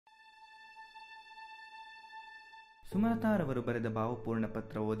ಸುಮಲತಾರವರು ಬರೆದ ಭಾವಪೂರ್ಣ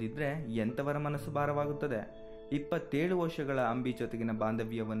ಪತ್ರ ಓದಿದ್ರೆ ಎಂಥವರ ಮನಸ್ಸು ಭಾರವಾಗುತ್ತದೆ. 27 ವರ್ಷಗಳ ಅಂಬಿ ಜೊತೆಗಿನ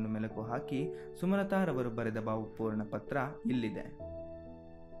ಬಾಂಧವ್ಯವನ್ನು ಮೆಲುಕು ಹಾಕಿ ಸುಮಲತಾರವರು ಬರೆದ ಭಾವಪೂರ್ಣ ಪತ್ರ ಇಲ್ಲಿದೆ.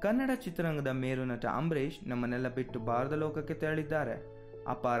 ಕನ್ನಡ ಚಿತ್ರರಂಗದ ಮೇರು ನಟ ಅಂಬರೀಶ್ ನಮ್ಮನ್ನೆಲ್ಲ ಬಿಟ್ಟು ಭಾರತ ಲೋಕಕ್ಕೆ ತೆರಳಿದ್ದಾರೆ.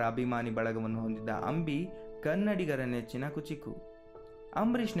 ಅಪಾರ ಅಭಿಮಾನಿ ಬಳಗವನ್ನು ಹೊಂದಿದ್ದ ಅಂಬಿ ಕನ್ನಡಿಗರ ನೆಚ್ಚಿನ ಕುಚಿಕು.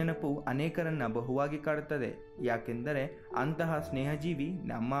 ಅಂಬರೀಶ್ ನೆನಪು ಅನೇಕರನ್ನ ಬಹುವಾಗಿ ಕಾಡುತ್ತದೆ. ಯಾಕೆಂದರೆ ಅಂತಹ ಸ್ನೇಹಜೀವಿ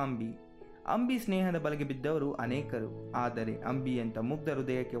ನಮ್ಮ ಅಂಬಿ ಸ್ನೇಹದ ಬಲೆಗೆ ಬಿದ್ದವರು ಅನೇಕರು. ಆದರೆ ಅಂಬಿಯಂತ ಮುಗ್ಧ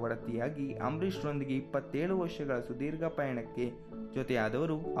ಹೃದಯಕ್ಕೆ ಒಡತಿಯಾಗಿ ಅಂಬರೀಶ್ರೊಂದಿಗೆ 27 ವರ್ಷಗಳ ಸುದೀರ್ಘ ಪಯಣಕ್ಕೆ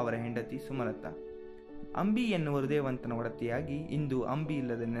ಜೊತೆಯಾದವರು ಅವರ ಹೆಂಡತಿ ಸುಮಲತಾ. ಅಂಬಿ ಎನ್ನುವ ಹೃದಯವಂತನ ಒಡತಿಯಾಗಿ ಇಂದು ಅಂಬಿ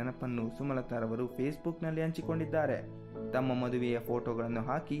ಇಲ್ಲದ ನೆನಪನ್ನು ಸುಮಲತಾರವರು ಫೇಸ್ಬುಕ್ನಲ್ಲಿ ಹಂಚಿಕೊಂಡಿದ್ದಾರೆ. ತಮ್ಮ ಮದುವೆಯ ಫೋಟೋಗಳನ್ನು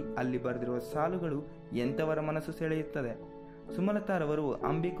ಹಾಕಿ ಅಲ್ಲಿ ಬರೆದಿರುವ ಸಾಲುಗಳು ಎಂಥವರ ಮನಸ್ಸು ಸೆಳೆಯುತ್ತದೆ. ಸುಮಲತಾರವರು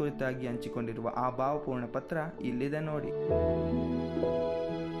ಅಂಬಿ ಕುರಿತಾಗಿ ಹಂಚಿಕೊಂಡಿರುವ ಆ ಭಾವಪೂರ್ಣ ಪತ್ರ ಇಲ್ಲಿದೆ ನೋಡಿ.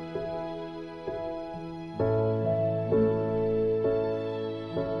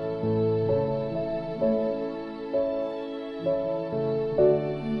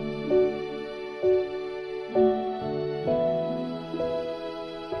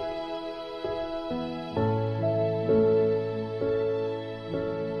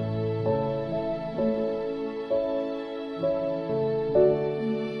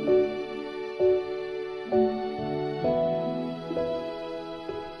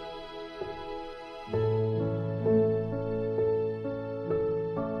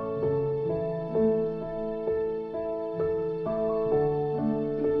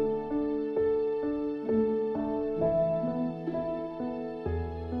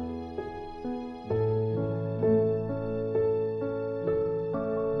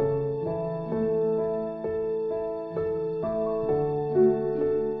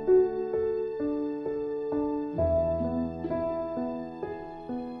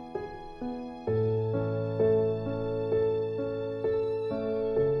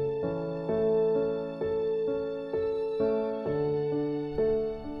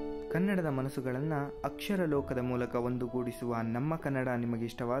 ಕನ್ನಡದ ಮನಸ್ಸುಗಳನ್ನು ಅಕ್ಷರ ಲೋಕದ ಮೂಲಕ ಒಂದುಗೂಡಿಸುವ ನಮ್ಮ ಕನ್ನಡ ನಿಮಗೆ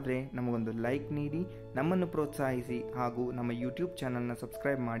ಇಷ್ಟವಾದರೆ ನಮಗೊಂದು ಲೈಕ್ ನೀಡಿ, ನಮ್ಮನ್ನು ಪ್ರೋತ್ಸಾಹಿಸಿ ಹಾಗೂ ನಮ್ಮ ಯೂಟ್ಯೂಬ್ ಚಾನಲ್ನ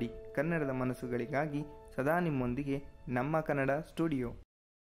ಸಬ್ಸ್ಕ್ರೈಬ್ ಮಾಡಿ. ಕನ್ನಡದ ಮನಸ್ಸುಗಳಿಗಾಗಿ ಸದಾ ನಿಮ್ಮೊಂದಿಗೆ ನಮ್ಮ ಕನ್ನಡ ಸ್ಟುಡಿಯೋ.